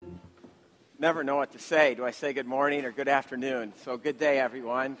Never know what to say. Do I say good morning or good afternoon? So good day,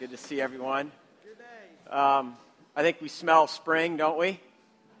 everyone. Good to see everyone. Good day. I think we smell spring, don't we?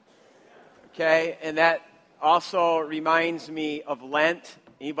 Okay, and that also reminds me of Lent.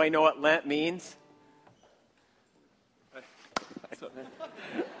 Anybody know what Lent means?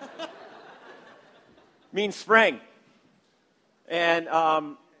 Means spring. And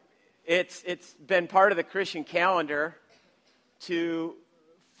it's been part of the Christian calendar to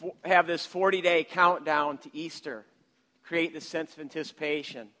have this 40-day countdown to Easter, create this sense of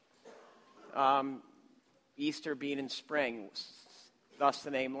anticipation. Easter being in spring, thus the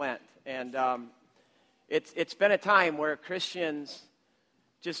name Lent. And it's been a time where Christians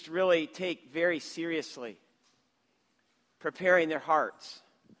just really take very seriously preparing their hearts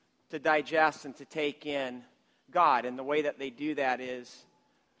to digest and to take in God. And the way that they do that is,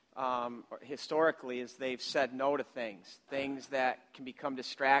 historically, is they've said no to things that can become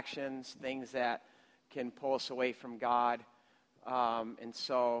distractions, things that can pull us away from God. And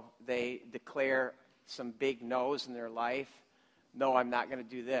so they declare some big no's in their life. No, I'm not going to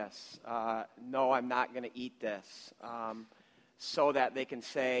do this. No, I'm not going to eat this. So that they can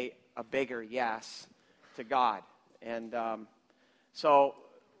say a bigger yes to God. And so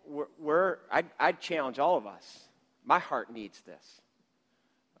I'd challenge all of us. My heart needs this.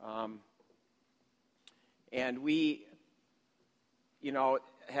 And we,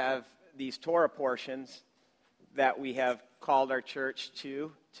 have these Torah portions that we have called our church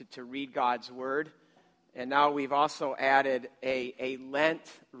to read God's Word. And now we've also added a Lent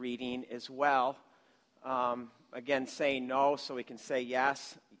reading as well. Again, saying no so we can say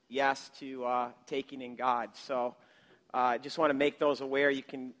yes to taking in God. So I just want to make those aware. You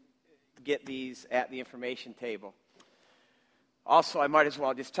can get these at the information table. Also, I might as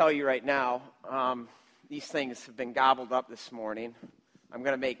well just tell you right now, these things have been gobbled up this morning. I'm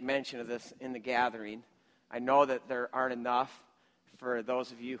going to make mention of this in the gathering. I know that there aren't enough for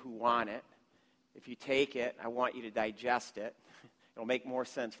those of you who want it. If you take it, I want you to digest it. It'll make more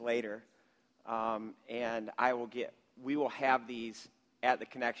sense later. And we will have these at the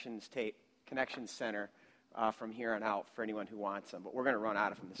Connections Center from here on out for anyone who wants them. But we're going to run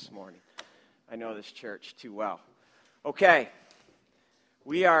out of them this morning. I know this church too well. Okay.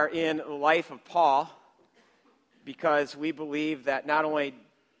 We are in the life of Paul because we believe that not only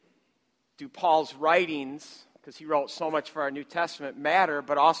do Paul's writings, because he wrote so much for our New Testament, matter,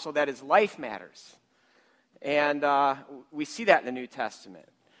 but also that his life matters. And we see that in the New Testament.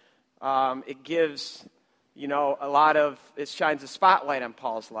 It gives, it shines a spotlight on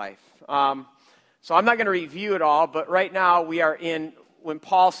Paul's life. So I'm not going to review it all, but right now we are when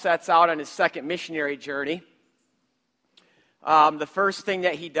Paul sets out on his second missionary journey. The first thing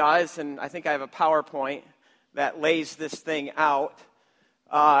that he does, and I think I have a PowerPoint that lays this thing out,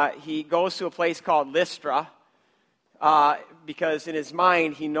 he goes to a place called Lystra, because in his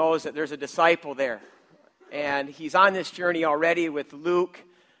mind he knows that there's a disciple there. And he's on this journey already with Luke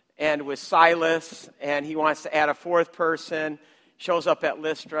and with Silas, and he wants to add a fourth person, shows up at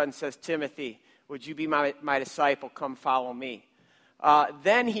Lystra and says, Timothy, would you be my disciple? Come follow me.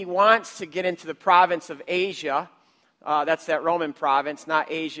 Then he wants to get into the province of Asia. That's that Roman province, not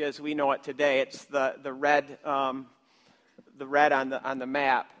Asia as we know it today. It's the red on the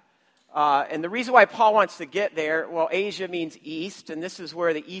map. And the reason why Paul wants to get there, well, Asia means east, and this is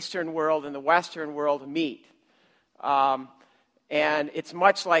where the Eastern world and the Western world meet. And it's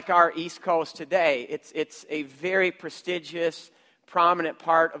much like our East Coast today. It's a very prestigious, prominent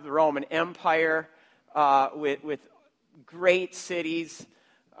part of the Roman Empire with great cities,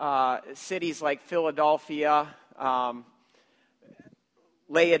 cities like Philadelphia,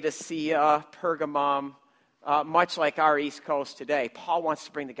 Laodicea, Pergamum, much like our East Coast today. Paul wants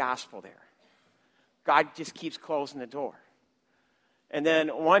to bring the gospel there. God just keeps closing the door. And then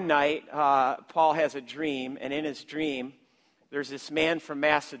one night, Paul has a dream, and in his dream, there's this man from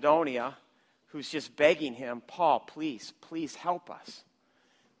Macedonia who's just begging him, Paul, please help us.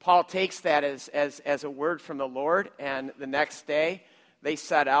 Paul takes that as a word from the Lord, and the next day, they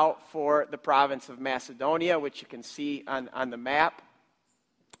set out for the province of Macedonia, which you can see on the map.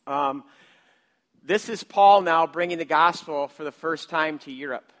 This is Paul now bringing the gospel for the first time to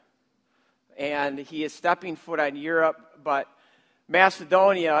Europe. And he is stepping foot on Europe, but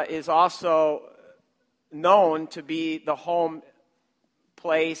Macedonia is also known to be the home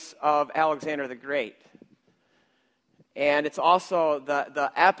place of Alexander the Great. And it's also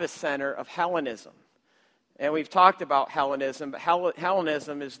the epicenter of Hellenism. And we've talked about Hellenism, but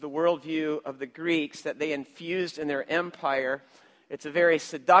Hellenism is the worldview of the Greeks that they infused in their empire. It's a very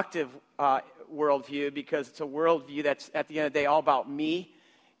seductive worldview because it's a worldview that's, at the end of the day, all about me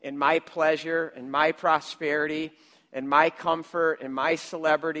and my pleasure and my prosperity and my comfort and my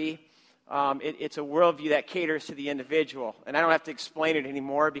celebrity. It's a worldview that caters to the individual. And I don't have to explain it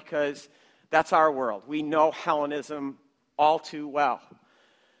anymore because that's our world. We know Hellenism all too well.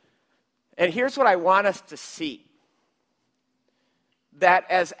 And here's what I want us to see. That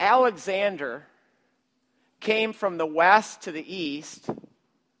as Alexander came from the west to the east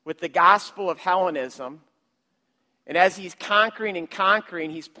with the gospel of Hellenism, and as he's conquering and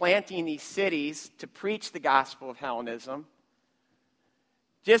conquering, he's planting these cities to preach the gospel of Hellenism.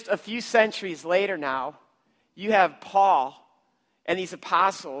 Just a few centuries later now, you have Paul and these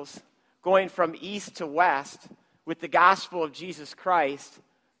apostles going from east to west with the gospel of Jesus Christ,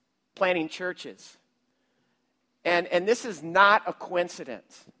 planting churches. And this is not a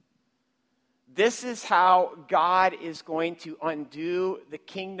coincidence. This is how God is going to undo the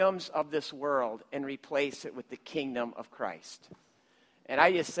kingdoms of this world and replace it with the kingdom of Christ. And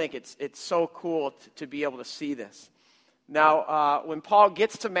I just think it's so cool to be able to see this. Now, when Paul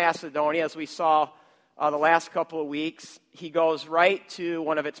gets to Macedonia, as we saw the last couple of weeks, he goes right to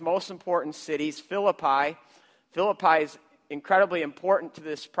one of its most important cities, Philippi. Philippi is incredibly important to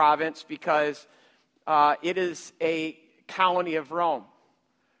this province because it is a colony of Rome.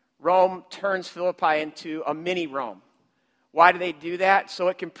 Rome turns Philippi into a mini Rome. Why do they do that? So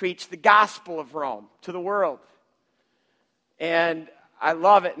it can preach the gospel of Rome to the world. And I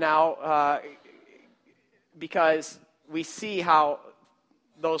love it now because we see how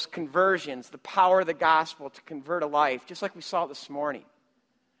those conversions, the power of the gospel to convert a life, just like we saw this morning.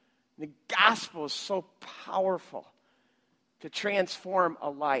 The gospel is so powerful to transform a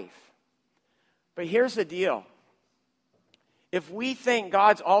life. But here's the deal. If we think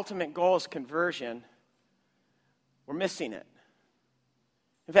God's ultimate goal is conversion, we're missing it.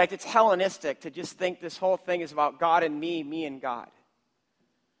 In fact, it's Hellenistic to just think this whole thing is about God and me and God.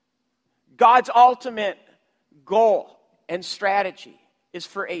 God's ultimate goal and strategy is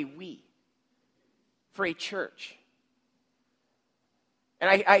for a we, for a church. And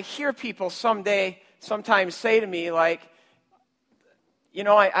I hear people sometimes say to me like, you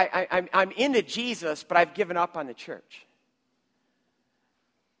know, I'm into Jesus, but I've given up on the church.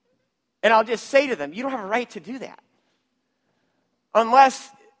 And I'll just say to them, you don't have a right to do that. Unless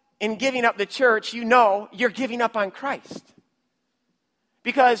in giving up the church, you know you're giving up on Christ.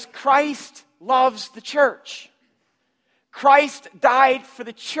 Because Christ loves the church. Christ died for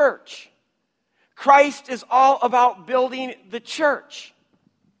the church. Christ is all about building the church.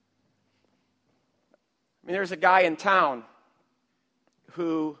 I mean, there's a guy in town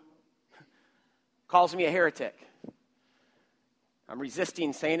who calls me a heretic. I'm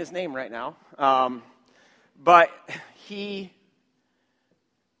resisting saying his name right now. But he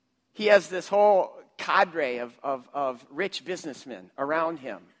has this whole cadre of rich businessmen around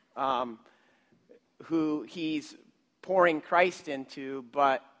him who he's pouring Christ into,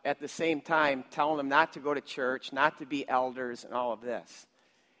 but at the same time telling them not to go to church, not to be elders, and all of this.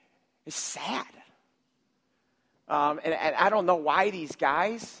 It's sad. And I don't know why these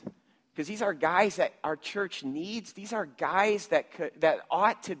guys, because these are guys that our church needs. These are guys that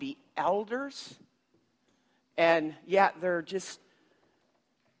ought to be elders. And yet they're just,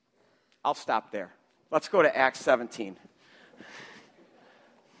 I'll stop there. Let's go to Acts 17.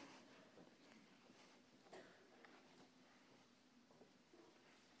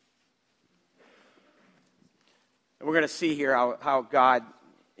 And we're going to see here how God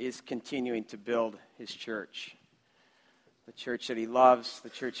is continuing to build his church. The church that he loves, the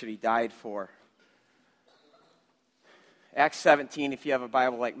church that he died for. Acts 17, if you have a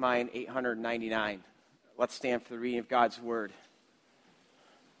Bible like mine, 899. Let's stand for the reading of God's word.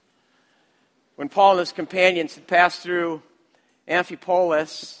 When Paul and his companions had passed through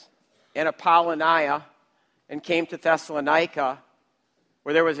Amphipolis and Apollonia and came to Thessalonica,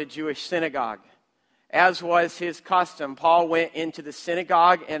 where there was a Jewish synagogue, as was his custom, Paul went into the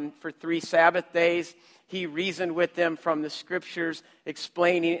synagogue, and for 3 Sabbath days he reasoned with them from the Scriptures,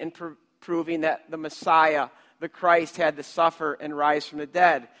 explaining and proving that the Messiah, the Christ, had to suffer and rise from the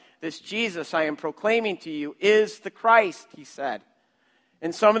dead. This Jesus I am proclaiming to you is the Christ, he said.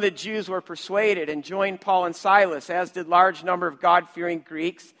 And some of the Jews were persuaded and joined Paul and Silas, as did large number of God-fearing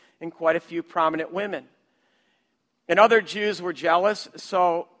Greeks and quite a few prominent women. And other Jews were jealous,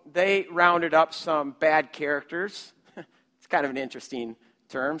 so they rounded up some bad characters. It's kind of an interesting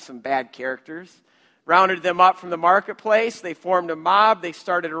term, some bad characters. Rounded them up from the marketplace. They formed a mob. They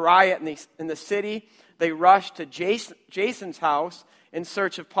started a riot in the city. They rushed to Jason's house in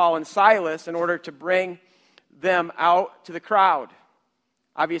search of Paul and Silas in order to bring them out to the crowd.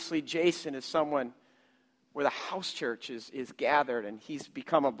 Obviously, Jason is someone where the house church is gathered, and he's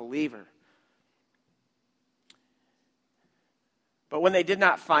become a believer. But when they did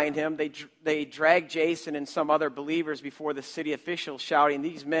not find him, they dragged Jason and some other believers before the city officials, shouting,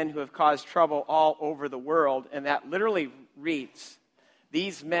 "These men who have caused trouble all over the world," and that literally reads,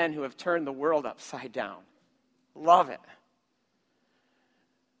 "These men who have turned the world upside down." Love it.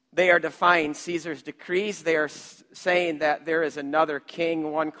 They are defying Caesar's decrees. They are saying that there is another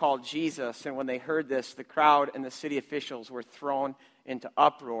king, one called Jesus. And when they heard this, the crowd and the city officials were thrown into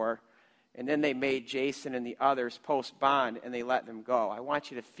uproar. And then they made Jason and the others post bond, and they let them go. I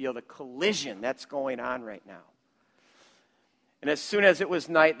want you to feel the collision that's going on right now. And as soon as it was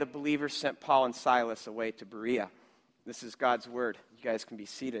night, the believers sent Paul and Silas away to Berea. This is God's word. You guys can be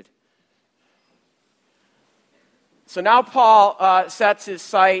seated. So now Paul sets his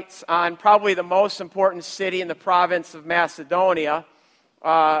sights on probably the most important city in the province of Macedonia,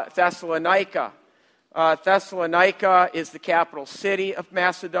 Thessalonica. Thessalonica is the capital city of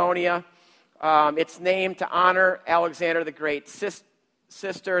Macedonia. It's named to honor Alexander the Great's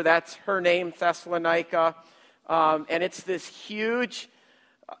sister. That's her name, Thessalonica. And it's this huge,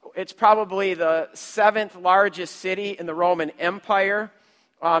 it's probably the 7th largest city in the Roman Empire.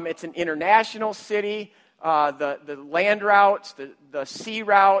 It's an international city. The land routes, the sea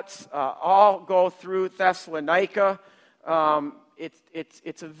routes, all go through Thessalonica.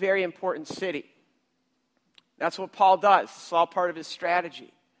 It's a very important city. That's what Paul does. It's all part of his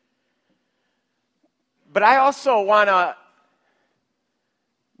strategy. But I also want to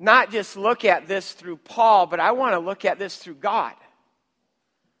not just look at this through Paul, but I want to look at this through God.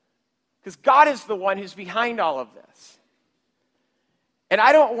 Because God is the one who's behind all of this. And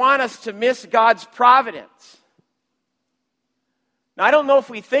I don't want us to miss God's providence. Now, I don't know if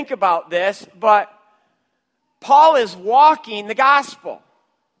we think about this, but Paul is walking the gospel.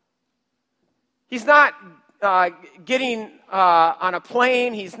 He's not getting on a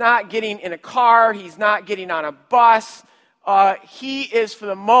plane. He's not getting in a car. He's not getting on a bus. He is, for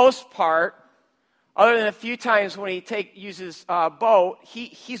the most part, other than a few times when he uses a boat,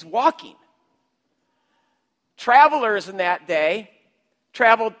 he's walking. Travelers in that day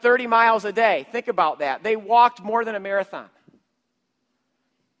traveled 30 miles a day. Think about that. They walked more than a marathon.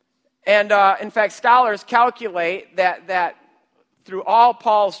 And in fact, scholars calculate that through all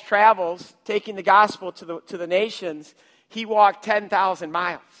Paul's travels, taking the gospel to the nations, he walked 10,000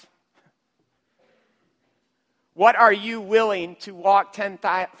 miles. What are you willing to walk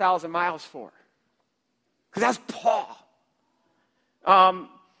 10,000 miles for? Because that's Paul.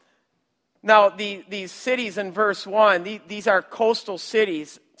 Now, these cities in verse 1, these are coastal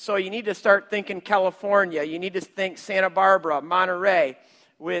cities. So you need to start thinking California. You need to think Santa Barbara, Monterey,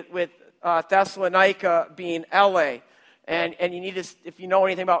 with Thessalonica being LA. And you need to, if you know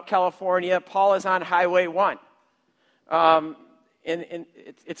anything about California, Paul is on Highway 1. And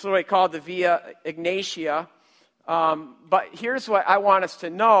it's literally called the Via Egnatia. But here's what I want us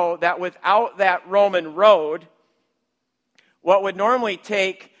to know, that without that Roman road, what would normally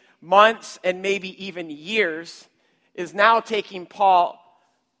take months and maybe even years is now taking Paul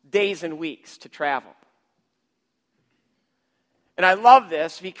days and weeks to travel. And I love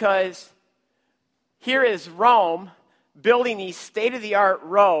this because here is Rome building these state-of-the-art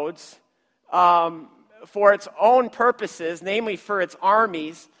roads for its own purposes, namely for its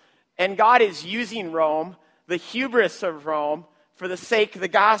armies, and God is using Rome, the hubris of Rome, for the sake of the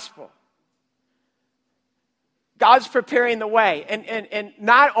gospel. God's preparing the way. And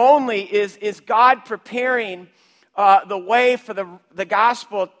not only is God preparing the way for the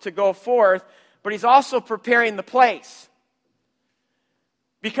gospel to go forth, but he's also preparing the place.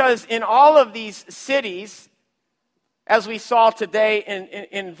 Because in all of these cities, as we saw today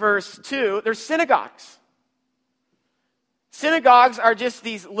in verse 2, there's synagogues. Synagogues are just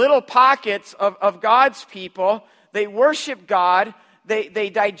these little pockets of God's people. They worship God.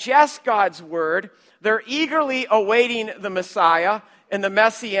 They digest God's word. They're eagerly awaiting the Messiah and the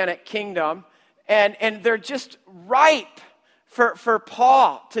Messianic kingdom. And they're just ripe for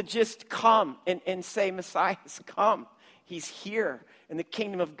Paul to just come and say, Messiah has come. He's here. And the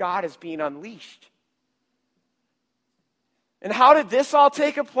kingdom of God is being unleashed. And how did this all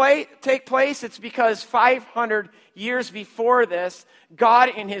take place? It's because 500 years before this, God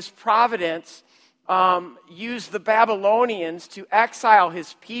in his providence used the Babylonians to exile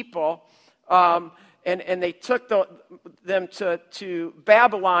his people. And they took them to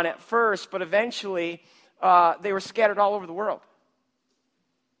Babylon at first, but eventually they were scattered all over the world.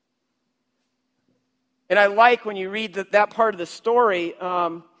 And I like when you read that part of the story,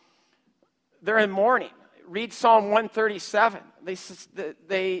 they're in mourning. Read Psalm 137.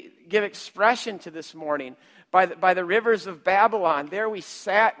 they give expression to this morning. By the rivers of Babylon, there we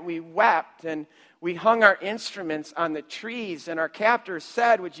sat and we wept, and we hung our instruments on the trees, and our captors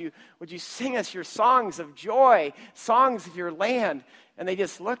said, would you sing us your songs of joy, songs of your land? And they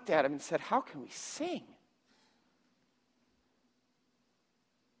just looked at him and said, how can we sing?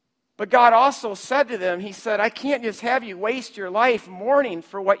 But God also said to them, he said, I can't just have you waste your life mourning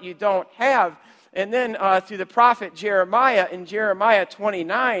for what you don't have. And then through the prophet Jeremiah, in Jeremiah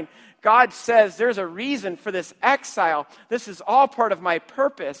 29, God says there's a reason for this exile. This is all part of my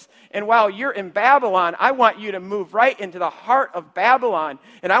purpose. And while you're in Babylon, I want you to move right into the heart of Babylon.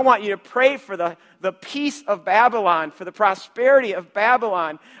 And I want you to pray for the peace of Babylon, for the prosperity of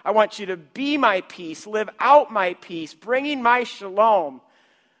Babylon. I want you to be my peace, live out my peace, bringing my shalom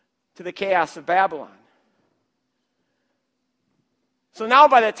to the chaos of Babylon. So now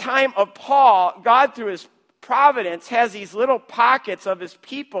by the time of Paul, God through his providence has these little pockets of his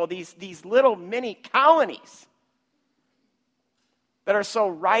people, these little mini colonies that are so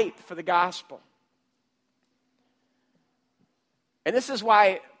ripe for the gospel. And this is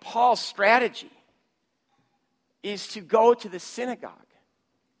why Paul's strategy is to go to the synagogue.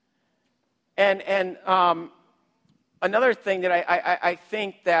 And another thing that I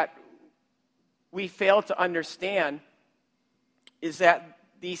think that we fail to understand is that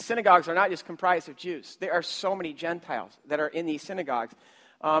these synagogues are not just comprised of Jews. There are so many Gentiles that are in these synagogues,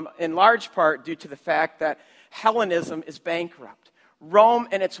 in large part due to the fact that Hellenism is bankrupt. Rome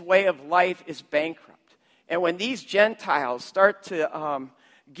and its way of life is bankrupt. And when these Gentiles start to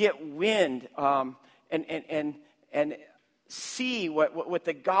get wind and see what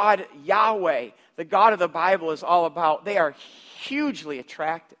the God Yahweh, the God of the Bible, is all about, they are hugely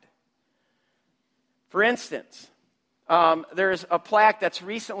attracted. For instance, there's a plaque that's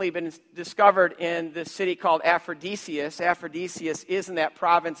recently been discovered in the city called Aphrodisias. Aphrodisias is in that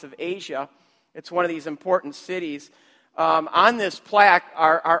province of Asia. It's one of these important cities. On this plaque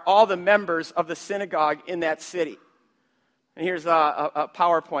are all the members of the synagogue in that city. And here's a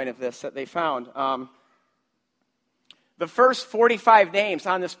PowerPoint of this that they found. The first 45 names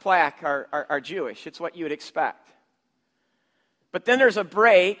on this plaque are Jewish. It's what you would expect. But then there's a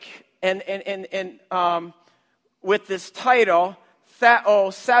break, and with this title, Theo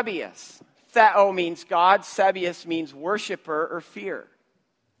Sebius. Theo means God, Sebius means worshiper or fear.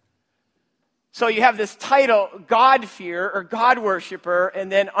 So you have this title, God-fear or God-worshiper,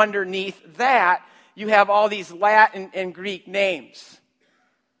 and then underneath that, you have all these Latin and Greek names.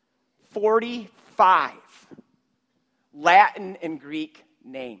 45 Latin and Greek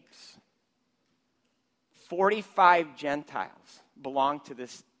names. 45 Gentiles belong to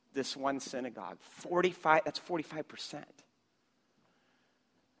this one synagogue. 45, that's 45%.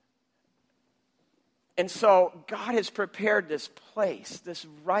 And so God has prepared this place, this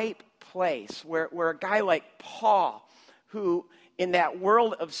ripe place, where a guy like Paul, who in that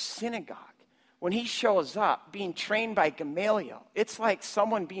world of synagogue, when he shows up being trained by Gamaliel, it's like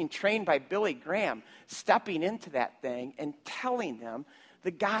someone being trained by Billy Graham, stepping into that thing and telling them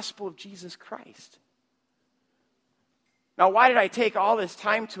the gospel of Jesus Christ. Now, why did I take all this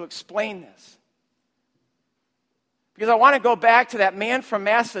time to explain this? Because I want to go back to that man from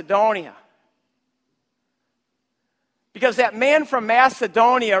Macedonia. Because that man from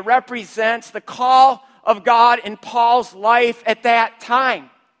Macedonia represents the call of God in Paul's life at that time.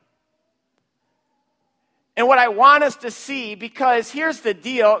 And what I want us to see, because here's the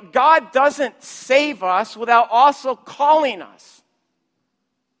deal, God doesn't save us without also calling us.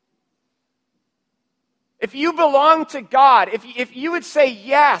 If you belong to God, if you would say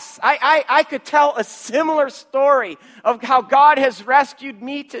yes, I could tell a similar story of how God has rescued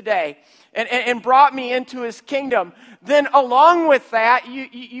me today and brought me into his kingdom, then along with that,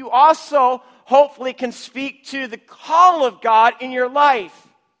 you also hopefully can speak to the call of God in your life.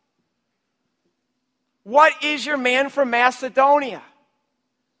 What is your man from Macedonia?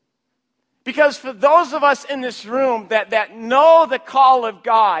 Because for those of us in this room that know the call of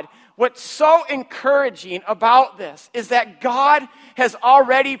God, what's so encouraging about this is that God has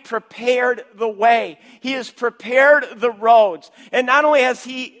already prepared the way. He has prepared the roads. And not only has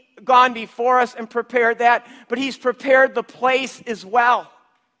he gone before us and prepared that, but he's prepared the place as well.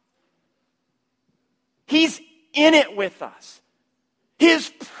 He's in it with us.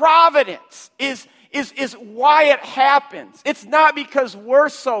 His providence is why it happens. It's not because we're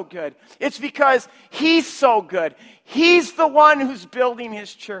so good. It's because he's so good. He's the one who's building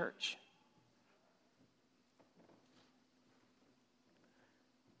his church.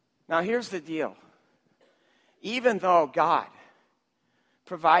 Now here's the deal. Even though God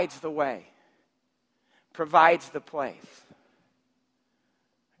provides the way, provides the place,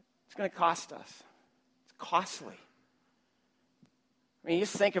 It's going to cost us. It's costly. I mean, you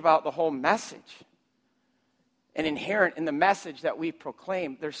just think about the whole message. And inherent in the message that we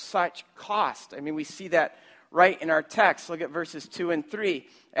proclaim, there's such cost. I mean, we see that right in our text. Look at verses 2 and 3.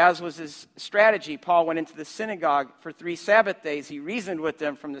 As was his strategy, Paul went into the synagogue for 3 Sabbath days. He reasoned with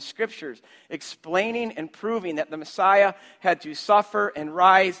them from the Scriptures, explaining and proving that the Messiah had to suffer and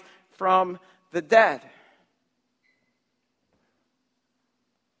rise from the dead.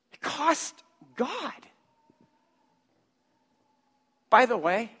 It cost God. By the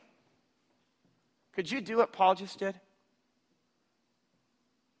way, could you do what Paul just did?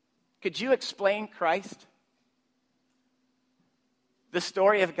 Could you explain Christ? The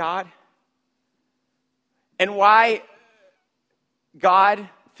story of God? And why God,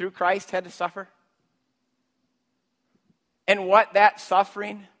 through Christ, had to suffer? And what that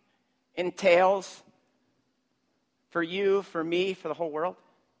suffering entails for you, for me, for the whole world?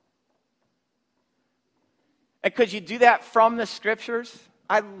 And could you do that from the Scriptures?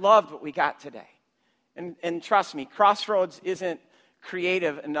 I loved what we got today. And trust me, Crossroads isn't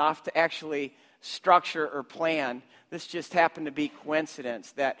creative enough to actually structure or plan. This just happened to be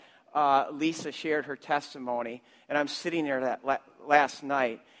coincidence that Lisa shared her testimony, and I'm sitting there that last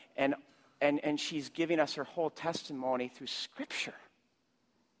night, and she's giving us her whole testimony through Scripture.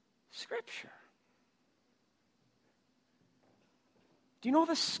 Scripture. Do you know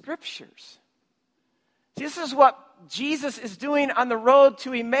the Scriptures? This is what Jesus is doing on the road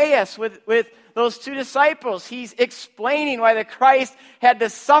to Emmaus with those 2 disciples. He's explaining why the Christ had to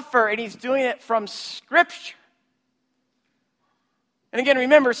suffer, and he's doing it from Scripture. And again,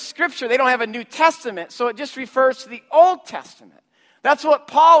 remember, Scripture, they don't have a New Testament, so it just refers to the Old Testament. That's what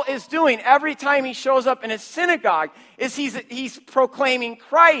Paul is doing every time he shows up in a synagogue, is he's proclaiming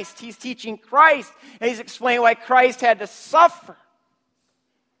Christ, he's teaching Christ, and he's explaining why Christ had to suffer.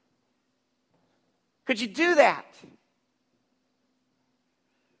 Could you do that?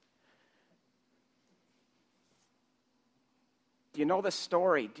 Do you know the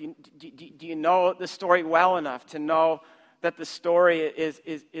story? Do you know the story well enough to know that the story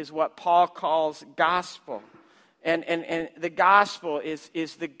is what Paul calls gospel? And the gospel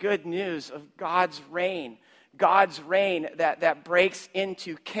is the good news of God's reign. God's reign that breaks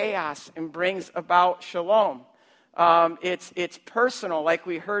into chaos and brings about shalom. It's personal, like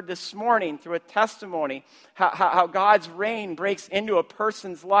we heard this morning through a testimony, how God's reign breaks into a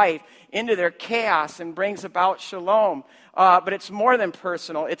person's life, into their chaos, and brings about shalom. But it's more than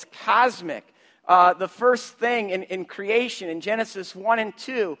personal, it's cosmic. The first thing in creation, in Genesis 1 and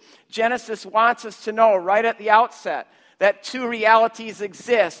 2, Genesis wants us to know right at the outset that 2 realities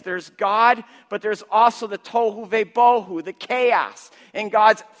exist. There's God, but there's also the tohu vebohu, the chaos. And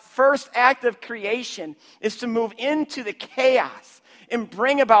God's first act of creation is to move into the chaos and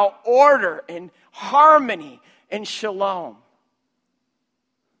bring about order and harmony and shalom.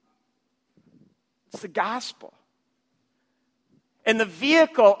 It's the gospel. And the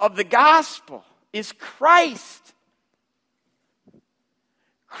vehicle of the gospel is Christ.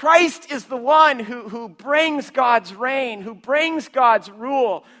 Christ is the one who brings God's reign, who brings God's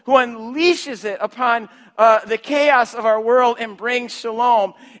rule, who unleashes it upon the chaos of our world and brings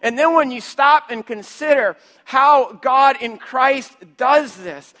shalom. And then when you stop and consider how God in Christ does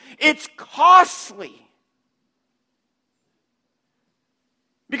this, it's costly.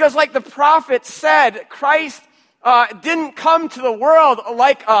 Because like the prophet said, Christ didn't come to the world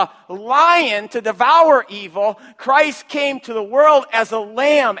like a lion to devour evil. Christ came to the world as a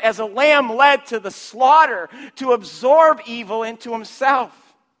lamb led to the slaughter, to absorb evil into himself.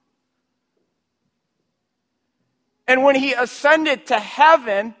 And when he ascended to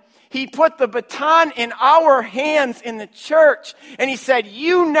heaven, he put the baton in our hands in the church, and he said,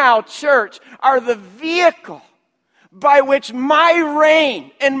 you now, church, are the vehicle by which my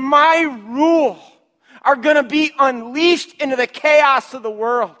reign and my rule are going to be unleashed into the chaos of the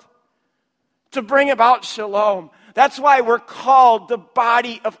world to bring about shalom. That's why we're called the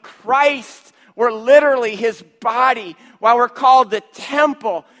body of Christ. We're literally his body, while we're called the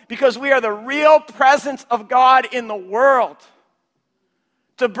temple, because we are the real presence of God in the world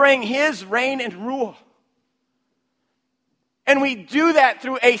to bring his reign and rule. And we do that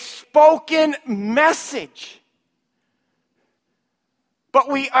through a spoken message. But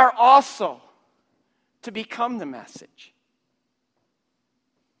we are also to become the message.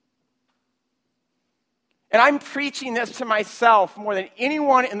 And I'm preaching this to myself more than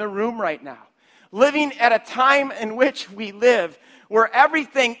anyone in the room right now. Living at a time in which we live, where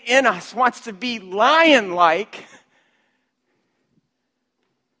everything in us wants to be lion-like.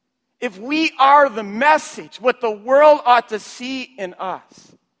 If we are the message, what the world ought to see in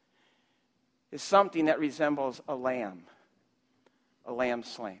us is something that resembles a lamb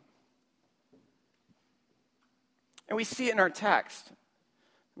slain. And we see it in our text.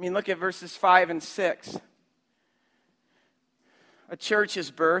 I mean, look at verses 5 and 6. A church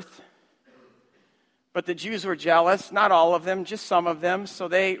is birthed, but the Jews were jealous, not all of them, just some of them, so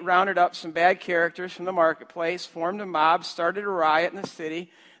they rounded up some bad characters from the marketplace, formed a mob, started a riot in the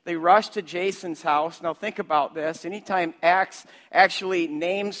city. They rushed to Jason's house. Now think about this. Anytime Acts actually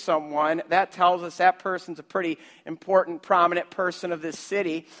names someone, that tells us that person's a pretty important, prominent person of this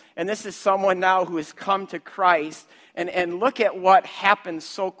city. And this is someone now who has come to Christ. And look at what happens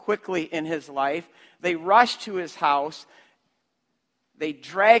so quickly in his life. They rush to his house. They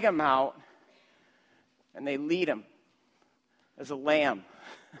drag him out. And they lead him as a lamb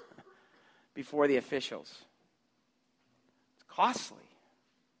before the officials. It's costly.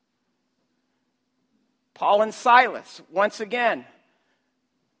 Paul and Silas, once again,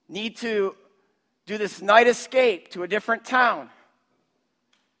 need to do this night escape to a different town.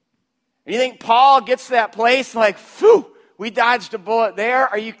 And you think Paul gets to that place like, phew, we dodged a bullet there.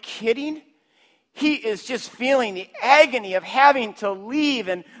 Are you kidding? He is just feeling the agony of having to leave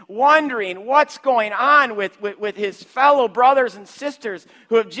and wondering what's going on with his fellow brothers and sisters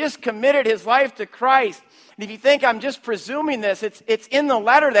who have just committed his life to Christ. And if you think I'm just presuming this, it's in the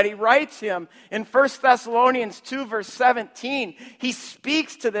letter that he writes him in 1 Thessalonians 2, verse 17. He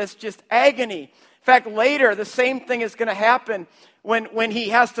speaks to this just agony. In fact, later, the same thing is going to happen when he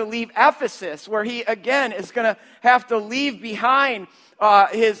has to leave Ephesus, where he, again, is going to have to leave behind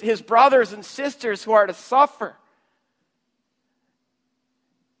his brothers and sisters who are to suffer.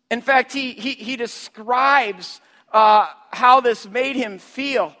 In fact, he describes how this made him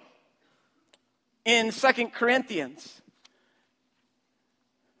feel in 2 Corinthians.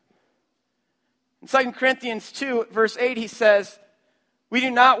 In 2 Corinthians 2, verse 8, he says, "We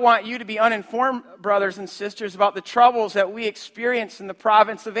do not want you to be uninformed, brothers and sisters, about the troubles that we experience in the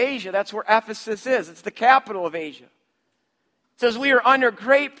province of Asia." That's where Ephesus is. It's the capital of Asia. It says, "We are under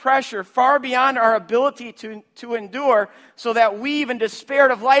great pressure, far beyond our ability to endure, so that we even despaired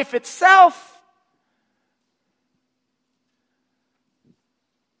of life itself."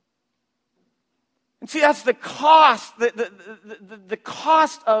 And see, that's the cost, the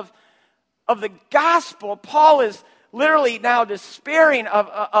cost of the gospel. Paul is literally now despairing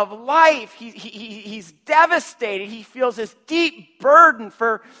of life. He's devastated. He feels this deep burden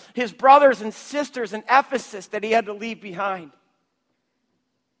for his brothers and sisters in Ephesus that he had to leave behind.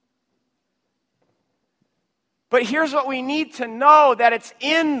 But here's what we need to know, that it's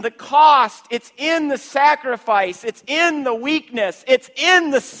in the cost, it's in the sacrifice, it's in the weakness, it's in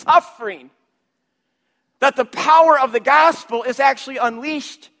the suffering that the power of the gospel is actually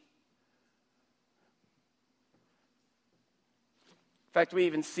unleashed. In fact, we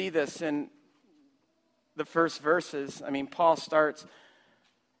even see this in the first verses. I mean, Paul starts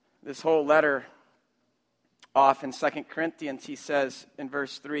this whole letter off in 2 Corinthians. He says in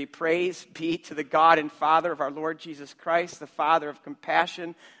verse 3, "Praise be to the God and Father of our Lord Jesus Christ, the Father of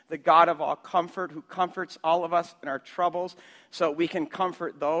compassion, the God of all comfort, who comforts all of us in our troubles, so we can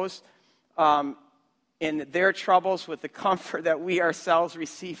comfort those in their troubles with the comfort that we ourselves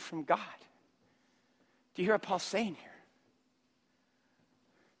receive from God." Do you hear what Paul's saying here?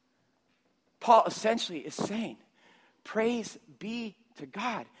 Paul essentially is saying, praise be to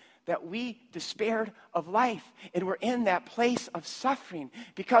God that we despaired of life and we're in that place of suffering,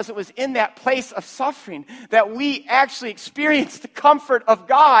 because it was in that place of suffering that we actually experienced the comfort of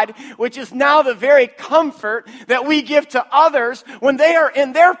God, which is now the very comfort that we give to others when they are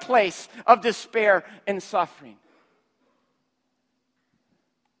in their place of despair and suffering.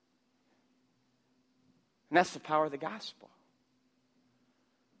 And that's the power of the gospel.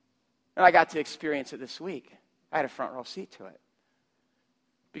 And I got to experience it this week. I had a front row seat to it.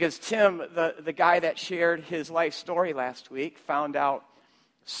 Because Tim, the guy that shared his life story last week, found out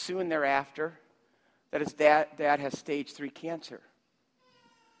soon thereafter that his dad has stage 3 cancer.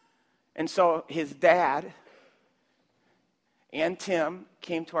 And so his dad and Tim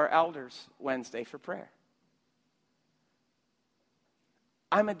came to our elders Wednesday for prayer.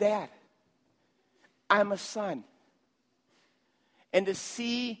 I'm a dad. I'm a son. And to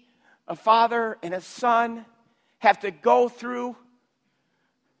see a father and a son have to go through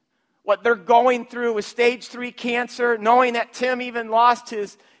what they're going through with stage 3 cancer, knowing that Tim even lost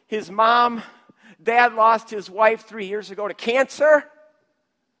his mom, Dad lost his wife 3 years ago to cancer.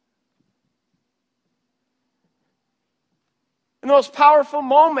 And the most powerful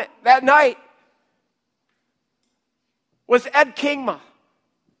moment that night was Ed Kingma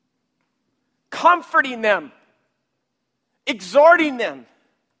comforting them, exhorting them,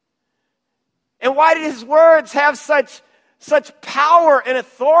 And why did his words have such power and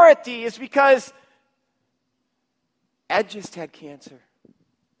authority is because Ed just had cancer.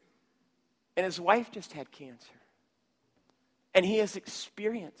 And his wife just had cancer. And he has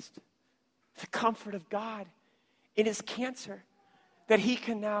experienced the comfort of God in his cancer that he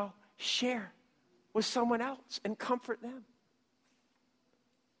can now share with someone else and comfort them.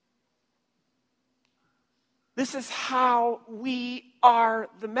 This is how we are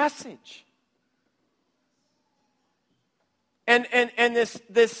the message. And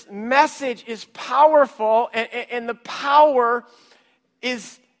this message is powerful, and the power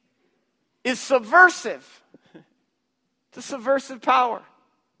is subversive. It's a subversive power.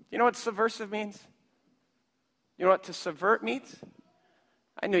 You know what subversive means? You know what to subvert means?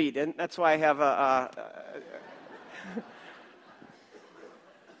 I knew you didn't. That's why I have a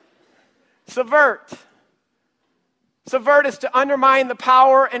subvert. Subvert is to undermine the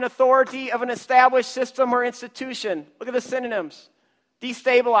power and authority of an established system or institution. Look at the synonyms.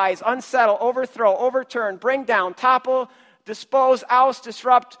 Destabilize, unsettle, overthrow, overturn, bring down, topple, dispose, oust,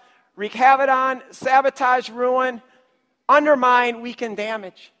 disrupt, wreak havoc on, sabotage, ruin, undermine, weaken,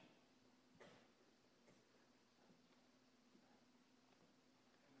 damage.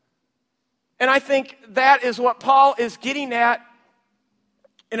 And I think that is what Paul is getting at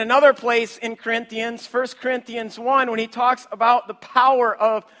in another place in Corinthians, 1 Corinthians 1, when he talks about the power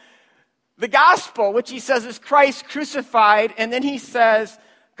of the gospel, which he says is Christ crucified. And then he says,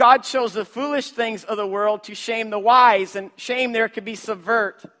 God chose the foolish things of the world to shame the wise. And shame there could be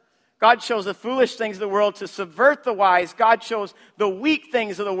subvert. God chose the foolish things of the world to subvert the wise. God chose the weak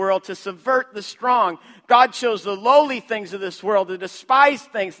things of the world to subvert the strong. God chose the lowly things of this world, the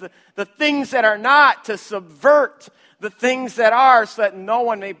despised things, the things that are not, to subvert the things that are, so that no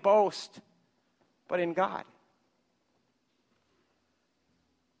one may boast but in God.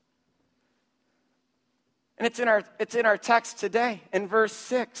 And it's in our text today in verse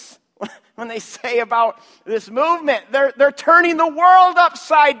 6 when they say about this movement, they're turning the world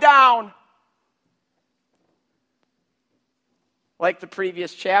upside down. Like the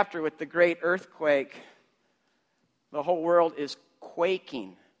previous chapter with the great earthquake, the whole world is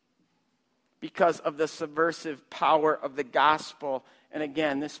quaking because of the subversive power of the gospel. And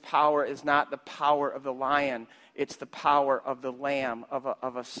again, this power is not the power of the lion. It's the power of the lamb,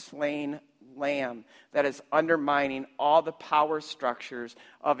 of a slain lamb that is undermining all the power structures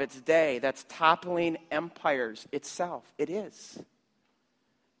of its day, that's toppling empires itself. It is. In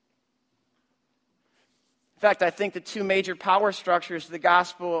fact, I think the two major power structures the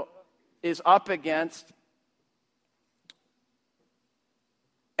gospel is up against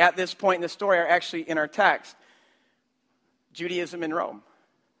at this point in the story are actually in our text. Judaism and Rome.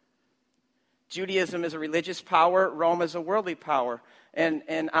 Judaism is a religious power. Rome is a worldly power.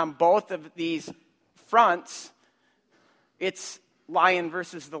 And on both of these fronts, it's lion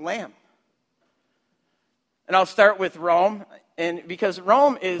versus the lamb. And I'll start with Rome, and because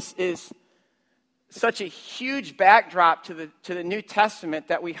Rome is such a huge backdrop to the New Testament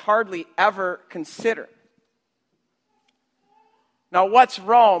that we hardly ever consider. Now, what's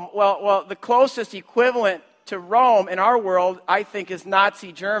Rome? Well, the closest equivalent to Rome in our world, I think, is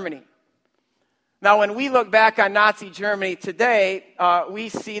Nazi Germany. Now, when we look back on Nazi Germany today, we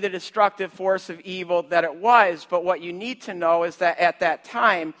see the destructive force of evil that it was. But what you need to know is that at that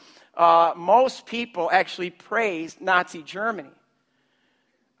time, most people actually praised Nazi Germany.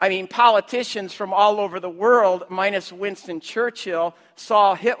 I mean, politicians from all over the world, minus Winston Churchill,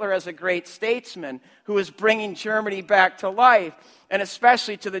 saw Hitler as a great statesman who was bringing Germany back to life. And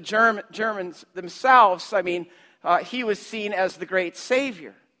especially to the Germans themselves, I mean, he was seen as the great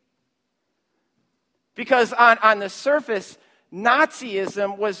savior. Because on the surface,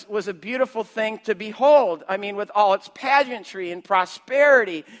 Nazism was a beautiful thing to behold. I mean, with all its pageantry and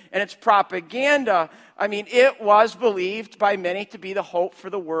prosperity and its propaganda, I mean, it was believed by many to be the hope for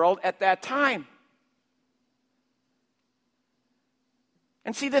the world at that time.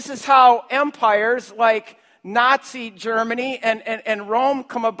 And see, this is how empires like Nazi Germany and Rome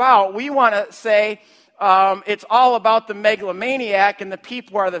come about. We want to say it's all about the megalomaniac and the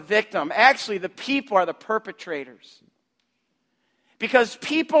people are the victim. Actually, the people are the perpetrators. Because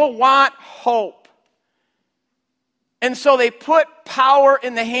people want hope. And so they put power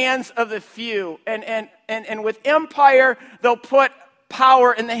in the hands of the few. And with empire, they'll put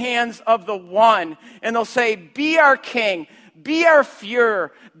power in the hands of the one. And they'll say, be our king, be our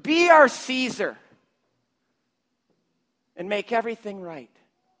Führer, be our Caesar. And make everything right.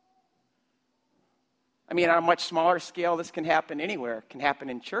 I mean, on a much smaller scale, this can happen anywhere. It can happen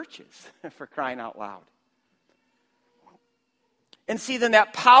in churches, for crying out loud. And see, then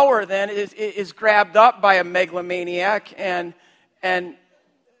that power then is grabbed up by a megalomaniac, and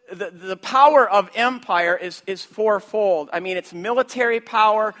the power of empire is fourfold. I mean, it's military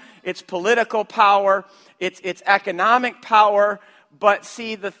power, it's political power, it's economic power. But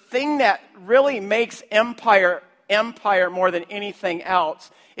see, the thing that really makes empire more than anything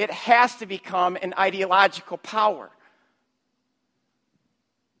else, it has to become an ideological power.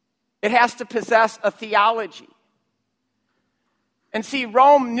 It has to possess a theology. And see,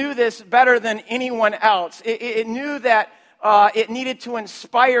 Rome knew this better than anyone else. It knew that it needed to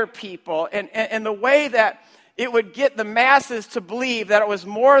inspire people. And the way that it would get the masses to believe that it was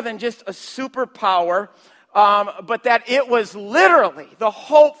more than just a superpower, but that it was literally the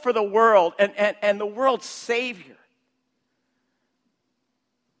hope for the world and the world's Savior.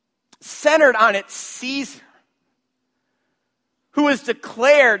 Centered on its Caesar, who is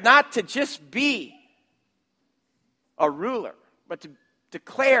declared not to just be a ruler, but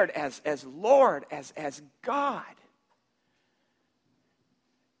declared as Lord, as God.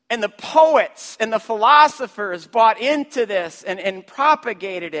 And the poets and the philosophers bought into this and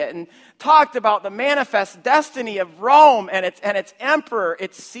propagated it and talked about the manifest destiny of Rome and its emperor,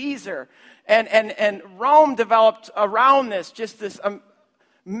 its Caesar. And Rome developed around this just this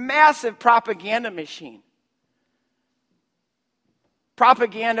massive propaganda machine.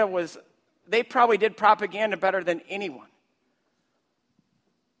 They probably did propaganda better than anyone.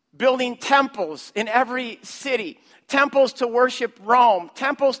 Building temples in every city, temples to worship Rome,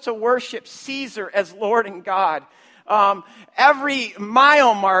 temples to worship Caesar as Lord and God. Every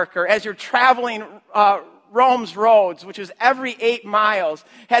mile marker as you're traveling Rome's roads, which was every 8 miles,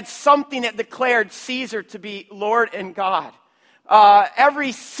 had something that declared Caesar to be Lord and God.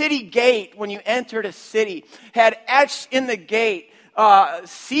 Every city gate, when you entered a city, had etched in the gate,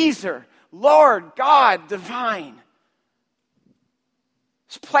 Caesar, Lord, God, divine.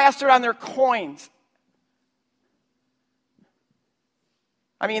 It's plastered on their coins.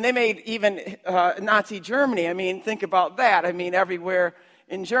 I mean, they made even Nazi Germany. I mean, think about that. I mean, everywhere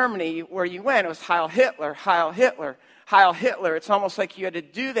in Germany where you went, it was Heil Hitler, Heil Hitler, Heil Hitler. It's almost like you had to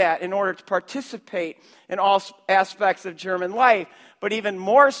do that in order to participate in all aspects of German life. But even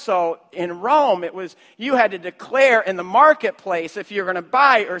more so in Rome, it was you had to declare in the marketplace if you're going to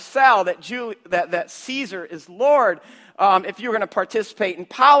buy or sell that Caesar is Lord. If you're going to participate in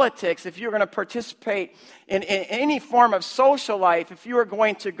politics, if you're going to participate in any form of social life, if you were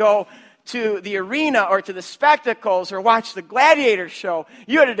going to go to the arena or to the spectacles or watch the gladiator show,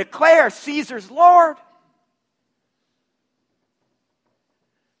 you had to declare Caesar's Lord.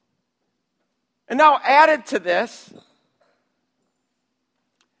 And now added to this,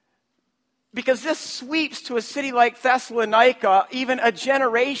 because this sweeps to a city like Thessalonica, even a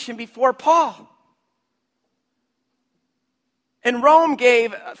generation before Paul. And Rome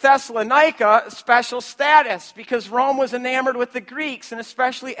gave Thessalonica special status because Rome was enamored with the Greeks, and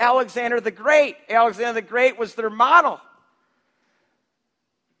especially Alexander the Great. Alexander the Great was their model.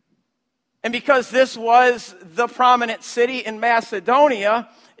 And because this was the prominent city in Macedonia,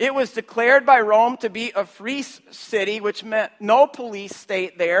 it was declared by Rome to be a free city, which meant no police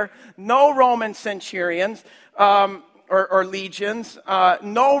state there, no Roman centurions or legions,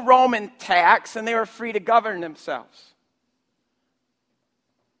 no Roman tax, and they were free to govern themselves.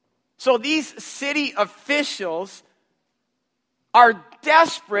 So these city officials are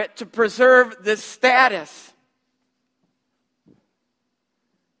desperate to preserve this status.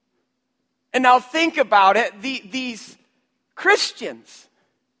 And now think about it. These Christians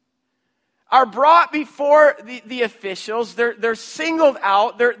are brought before the officials. They're singled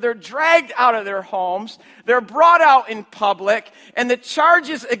out. They're dragged out of their homes. They're brought out in public. And the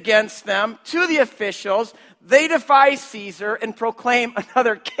charges against them to the officials, they defy Caesar and proclaim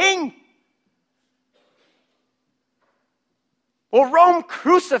another king. Well, Rome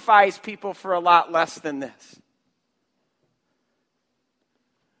crucifies people for a lot less than this.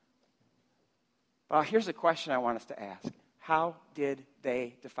 Well, here's a question I want us to ask. How did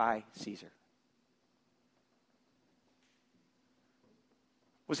they defy Caesar?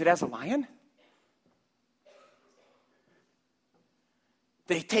 Was it as a lion?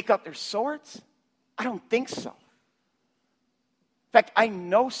 Did they take up their swords? I don't think so. In fact, I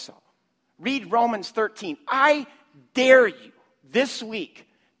know so. Read Romans 13. I dare you this week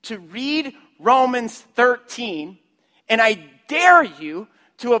to read Romans 13, and I dare you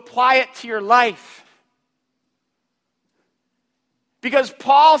to apply it to your life. Because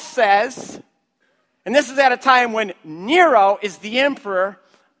Paul says, and this is at a time when Nero is the emperor,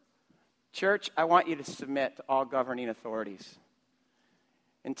 church, I want you to submit to all governing authorities.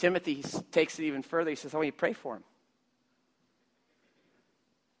 And Timothy takes it even further. He says, I want you to pray for him.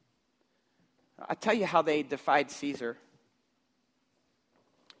 I'll tell you how they defied Caesar.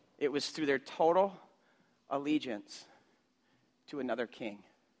 It was through their total allegiance to another king.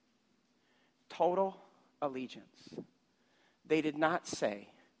 Total allegiance. They did not say,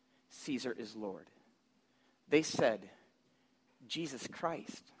 Caesar is Lord. They said, Jesus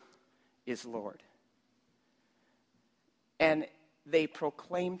Christ is Lord. And they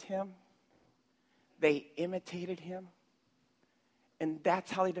proclaimed him. They imitated him. And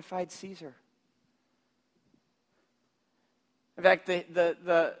that's how they defied Caesar. In fact,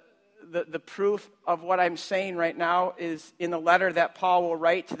 the proof of what I'm saying right now is in the letter that Paul will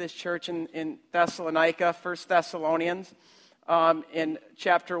write to this church in Thessalonica, 1 Thessalonians, in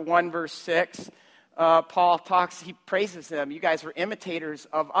chapter 1, verse 6. Paul he praises them. You guys were imitators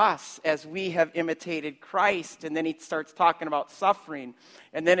of us as we have imitated Christ. And then he starts talking about suffering.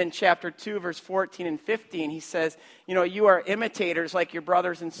 And then in chapter 2, verse 14 and 15, he says, you are imitators like your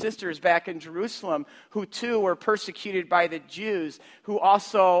brothers and sisters back in Jerusalem, who too were persecuted by the Jews, who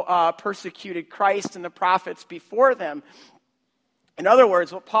also persecuted Christ and the prophets before them. In other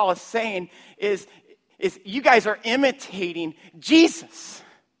words, what Paul is saying is you guys are imitating Jesus,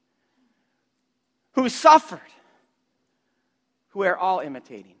 who suffered, who we're all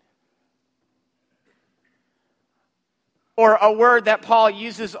imitating. Or a word that Paul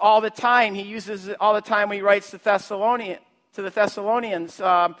uses all the time. He uses it all the time when he writes to the Thessalonians,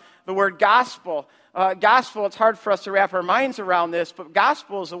 the word gospel. Gospel, it's hard for us to wrap our minds around this, but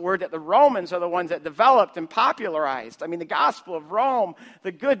gospel is a word that the Romans are the ones that developed and popularized. I mean, the gospel of Rome,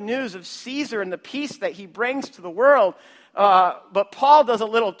 the good news of Caesar and the peace that he brings to the world. But Paul does a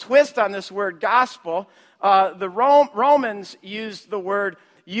little twist on this word gospel. The Romans used the word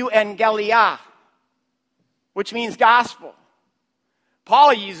euangelia, which means gospel.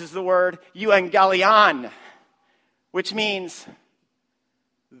 Paul uses the word euangelion, which means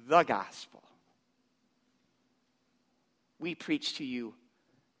the gospel. We preach to you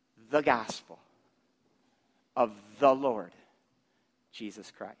the gospel of the Lord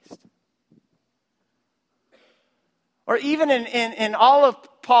Jesus Christ. Or even in all of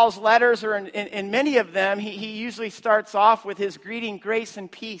Paul's letters, or in many of them, he usually starts off with his greeting, grace and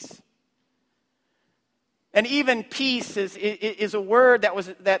peace. And even peace is a word that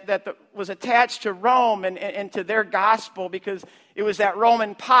was attached to Rome and to their gospel, because it was that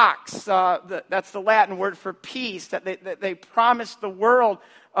Roman pax, that's the Latin word for peace, that they promised the world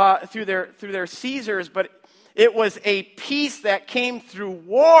through their Caesars, but it was a peace that came through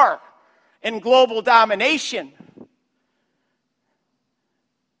war and global domination.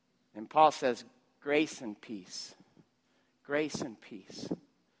 And Paul says, grace and peace. Grace and peace.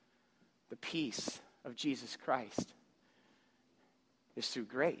 The peace of Jesus Christ is through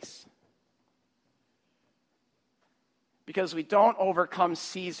grace. Because we don't overcome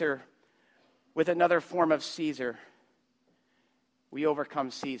Caesar with another form of Caesar. We overcome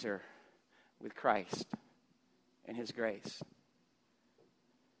Caesar with Christ and his grace.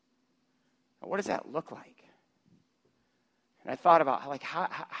 Now, what does that look like? And I thought about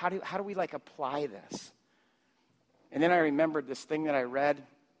how do we apply this? And then I remembered this thing that I read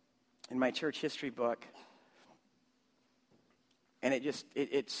in my church history book, and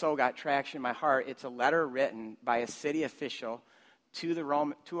it so got traction in my heart. It's a letter written by a city official to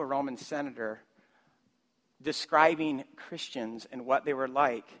a Roman senator, describing Christians and what they were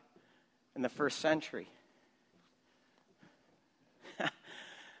like in the first century.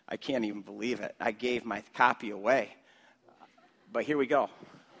 I can't even believe it. I gave my copy away. But here we go.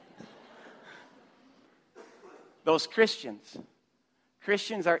 Those Christians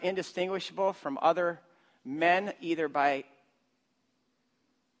are indistinguishable from other men, either by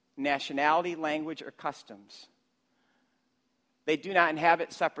nationality, language, or customs. They do not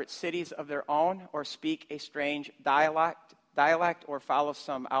inhabit separate cities of their own or speak a strange dialect or follow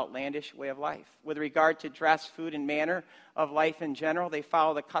some outlandish way of life. With regard to dress, food, and manner of life in general, they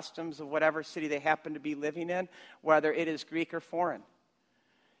follow the customs of whatever city they happen to be living in, whether it is Greek or foreign.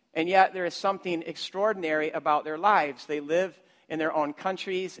 And yet there is something extraordinary about their lives. They live in their own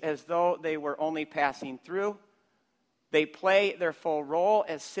countries as though they were only passing through. They play their full role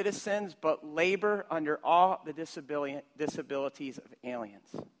as citizens, but labor under all the disabilities of aliens.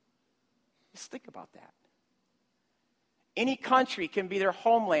 Just think about that. Any country can be their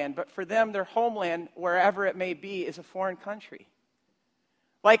homeland, but for them, their homeland, wherever it may be, is a foreign country.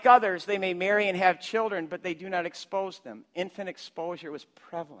 Like others, they may marry and have children, but they do not expose them. Infant exposure was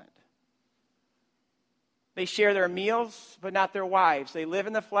prevalent. They share their meals, but not their wives. They live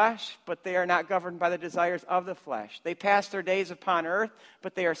in the flesh, but they are not governed by the desires of the flesh. They pass their days upon earth,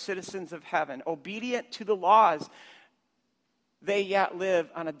 but they are citizens of heaven, obedient to the laws they yet live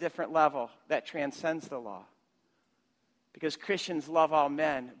on a different level that transcends the law. Because Christians love all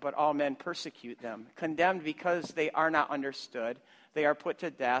men, but all men persecute them. Condemned because they are not understood. They are put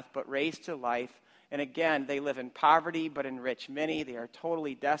to death, but raised to life. And again, they live in poverty, but enrich many. They are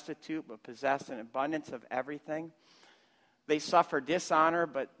totally destitute, but possess an abundance of everything. They suffer dishonor,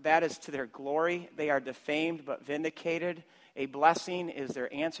 but that is to their glory. They are defamed, but vindicated. A blessing is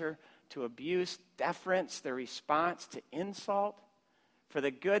their answer to abuse, deference, their response to insult. For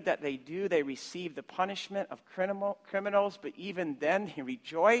the good that they do, they receive the punishment of criminals, but even then they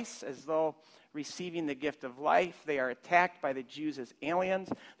rejoice as though receiving the gift of life. They are attacked by the Jews as aliens.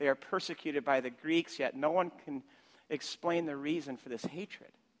 They are persecuted by the Greeks, yet no one can explain the reason for this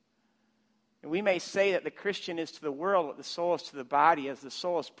hatred. And we may say that the Christian is to the world what the soul is to the body, as the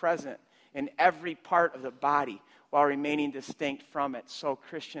soul is present in every part of the body while remaining distinct from it. So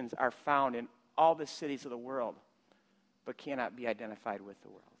Christians are found in all the cities of the world, but cannot be identified with the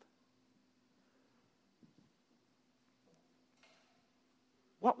world.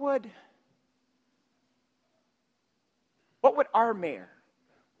 What would our mayor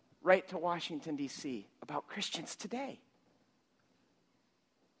write to Washington, D.C. about Christians today?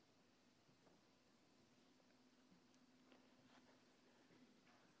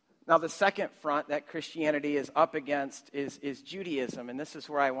 Now, the second front that Christianity is up against is Judaism, and this is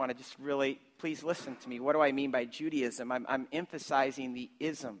where I want to just really, please listen to me. What do I mean by Judaism? I'm emphasizing the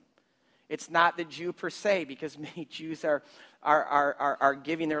ism. It's not the Jew per se, because many Jews are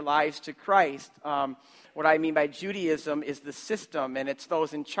giving their lives to Christ. What I mean by Judaism is the system, and it's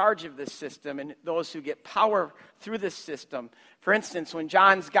those in charge of this system and those who get power through this system. For instance, when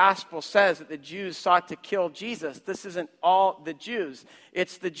John's gospel says that the Jews sought to kill Jesus, this isn't all the Jews.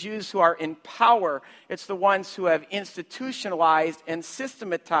 It's the Jews who are in power. It's the ones who have institutionalized and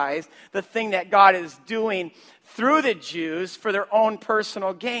systematized the thing that God is doing through the Jews for their own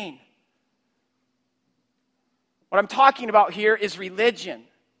personal gain. What I'm talking about here is religion.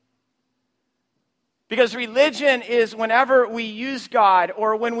 Because religion is whenever we use God,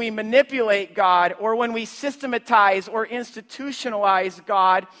 or when we manipulate God, or when we systematize or institutionalize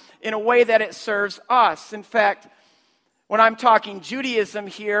God in a way that it serves us. In fact, when I'm talking Judaism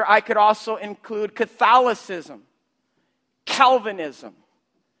here, I could also include Catholicism, Calvinism,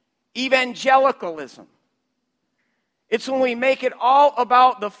 evangelicalism. It's when we make it all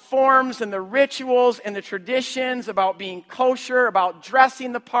about the forms and the rituals and the traditions, about being kosher, about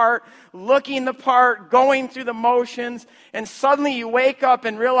dressing the part, looking the part, going through the motions, and suddenly you wake up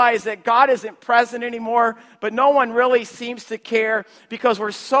and realize that God isn't present anymore, but no one really seems to care because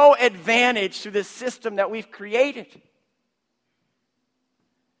we're so advantaged through this system that we've created.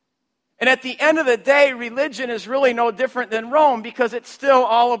 And at the end of the day, religion is really no different than Rome, because it's still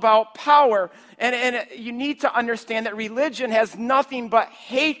all about power. And you need to understand that religion has nothing but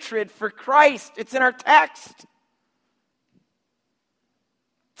hatred for Christ. It's in our text.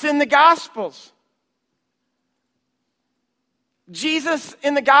 It's in the Gospels. Jesus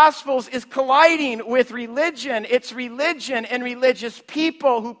in the Gospels is colliding with religion. It's religion and religious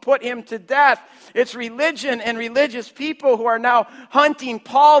people who put him to death. It's religion and religious people who are now hunting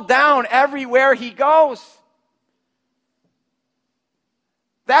Paul down everywhere he goes.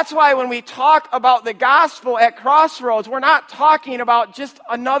 That's why when we talk about the gospel at Crossroads, we're not talking about just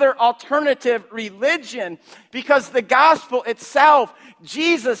another alternative religion, because the gospel itself,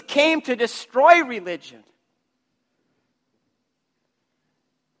 Jesus came to destroy religion.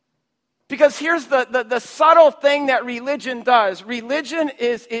 Because here's the subtle thing that religion does. Religion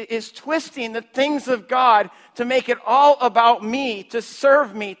is twisting the things of God to make it all about me, to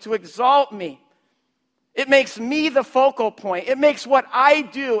serve me, to exalt me. It makes me the focal point. It makes what I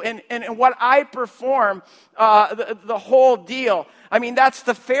do and what I perform the whole deal. I mean, that's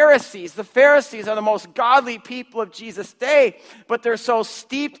the Pharisees. The Pharisees are the most godly people of Jesus' day, but they're so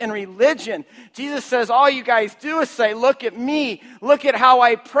steeped in religion. Jesus says, all you guys do is say, look at me. Look at how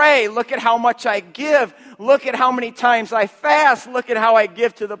I pray. Look at how much I give. Look at how many times I fast. Look at how I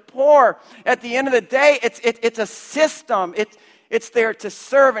give to the poor. At the end of the day, it's a system. It's there to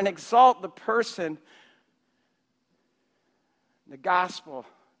serve and exalt the person. The gospel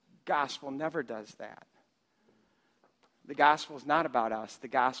never does that. The gospel is not about us. The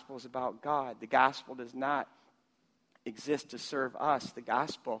gospel is about God. The gospel does not exist to serve us. The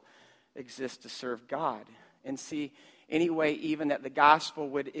gospel exists to serve God. And see, any way even that the gospel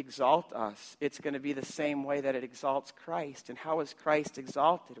would exalt us, it's going to be the same way that it exalts Christ. And how is Christ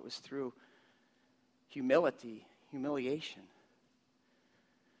exalted? It was through humiliation.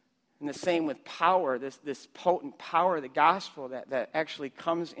 And the same with power, this potent power of the gospel that actually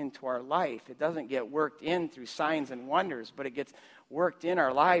comes into our life. It doesn't get worked in through signs and wonders, but it gets worked in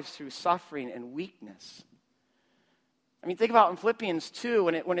our lives through suffering and weakness. I mean, think about in Philippians 2,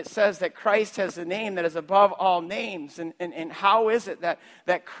 when it says that Christ has a name that is above all names. And how is it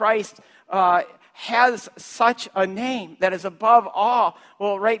that Christ has such a name that is above all?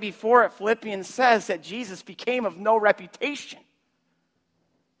 Well, right before it, Philippians says that Jesus became of no reputation.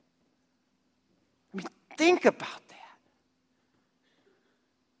 I mean, think about that.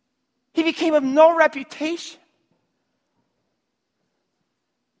 He became of no reputation.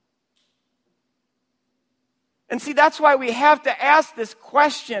 And see, that's why we have to ask this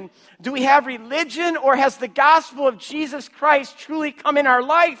question: do we have religion, or has the gospel of Jesus Christ truly come in our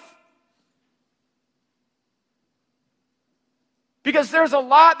life? Because there's a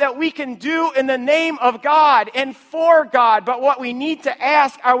lot that we can do in the name of God and for God, but what we need to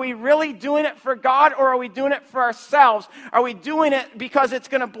ask, are we really doing it for God, or are we doing it for ourselves? Are we doing it because it's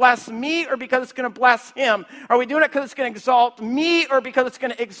going to bless me, or because it's going to bless Him? Are we doing it because it's going to exalt me, or because it's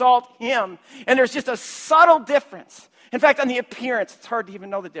going to exalt Him? And there's just a subtle difference. In fact, on the appearance, it's hard to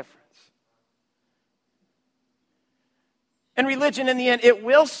even know the difference. And religion, in the end, it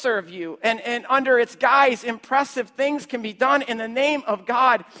will serve you. And under its guise, impressive things can be done in the name of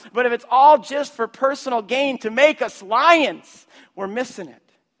God. But if it's all just for personal gain to make us lions, we're missing it.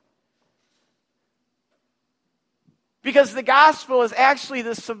 Because the gospel is actually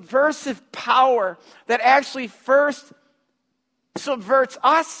the subversive power that actually first subverts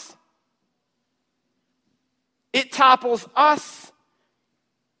us. It topples us.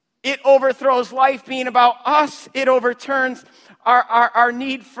 It overthrows life being about us. It overturns our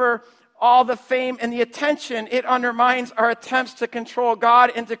need for all the fame and the attention. It undermines our attempts to control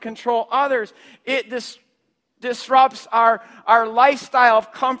God and to control others. It disrupts our lifestyle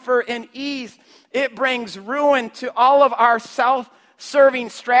of comfort and ease. It brings ruin to all of our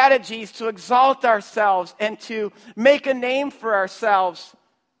self-serving strategies to exalt ourselves and to make a name for ourselves.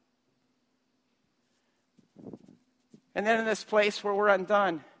 And then in this place where we're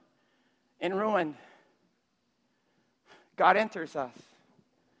undone, in ruin, God enters us,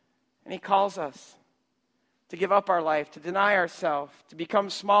 and He calls us to give up our life, to deny ourselves, to become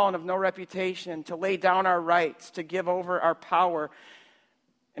small and of no reputation, to lay down our rights, to give over our power.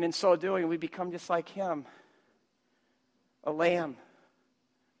 And in so doing, we become just like Him, a lamb.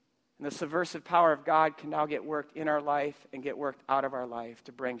 And the subversive power of God can now get worked in our life and get worked out of our life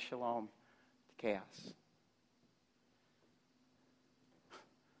to bring shalom to chaos.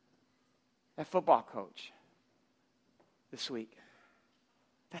 That football coach this week,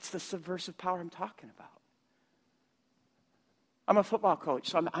 that's the subversive power I'm talking about. I'm a football coach,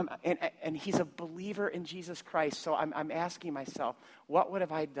 so and he's a believer in Jesus Christ, so I'm asking myself, what would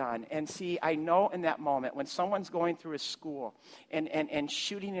have I done? And see, I know in that moment, when someone's going through a school and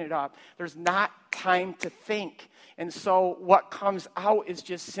shooting it up, there's not time to think. And so what comes out is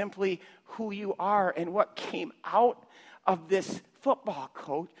just simply who you are. And what came out of this football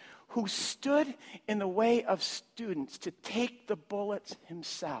coach, who stood in the way of students to take the bullets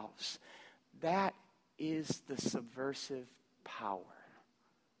himself, that is the subversive power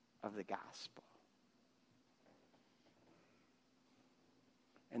of the gospel.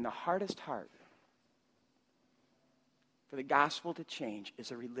 And the hardest heart for the gospel to change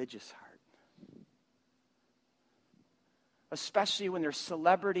is a religious heart. Especially when there's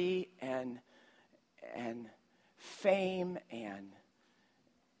celebrity and fame and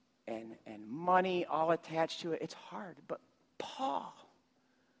money all attached to it. It's hard. But Paul,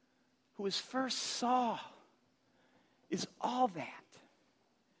 who was first Saul, is all that.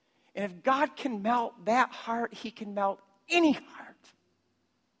 And if God can melt that heart, He can melt any heart.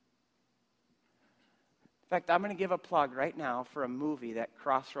 In fact, I'm going to give a plug right now for a movie that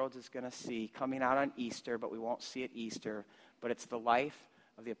Crossroads is going to see coming out on Easter, but we won't see it Easter. But it's the life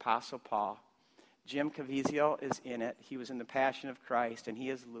of the Apostle Paul. Jim Caviezel is in it. He was in The Passion of Christ, and he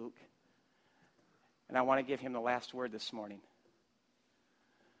is Luke. And I want to give him the last word this morning.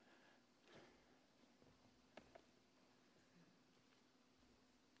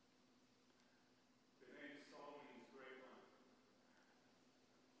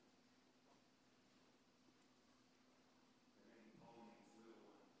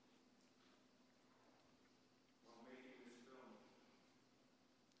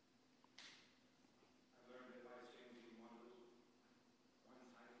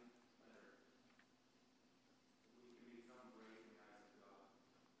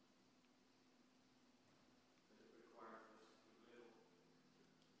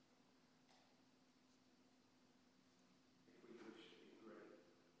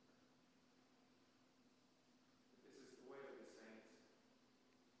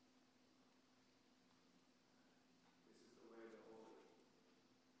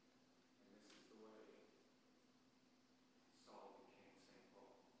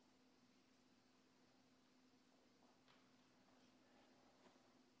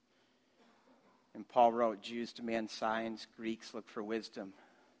 And Paul wrote, Jews demand signs, Greeks look for wisdom,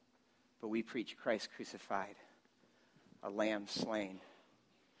 but we preach Christ crucified, a lamb slain.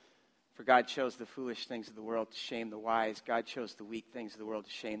 For God chose the foolish things of the world to shame the wise. God chose the weak things of the world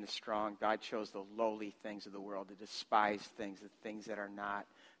to shame the strong. God chose the lowly things of the world to despise things, the things that are not,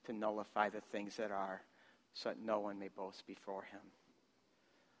 to nullify the things that are, so that no one may boast before him.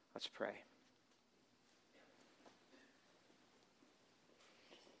 Let's pray.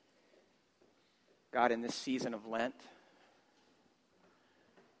 God, in this season of Lent,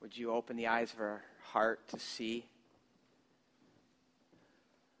 would you open the eyes of our heart to see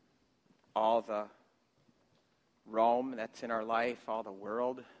all the Rome that's in our life, all the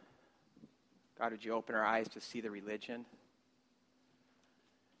world? God, would you open our eyes to see the religion?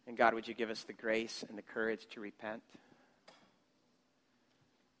 And God, would you give us the grace and the courage to repent?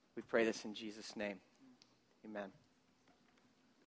 We pray this in Jesus' name. Amen.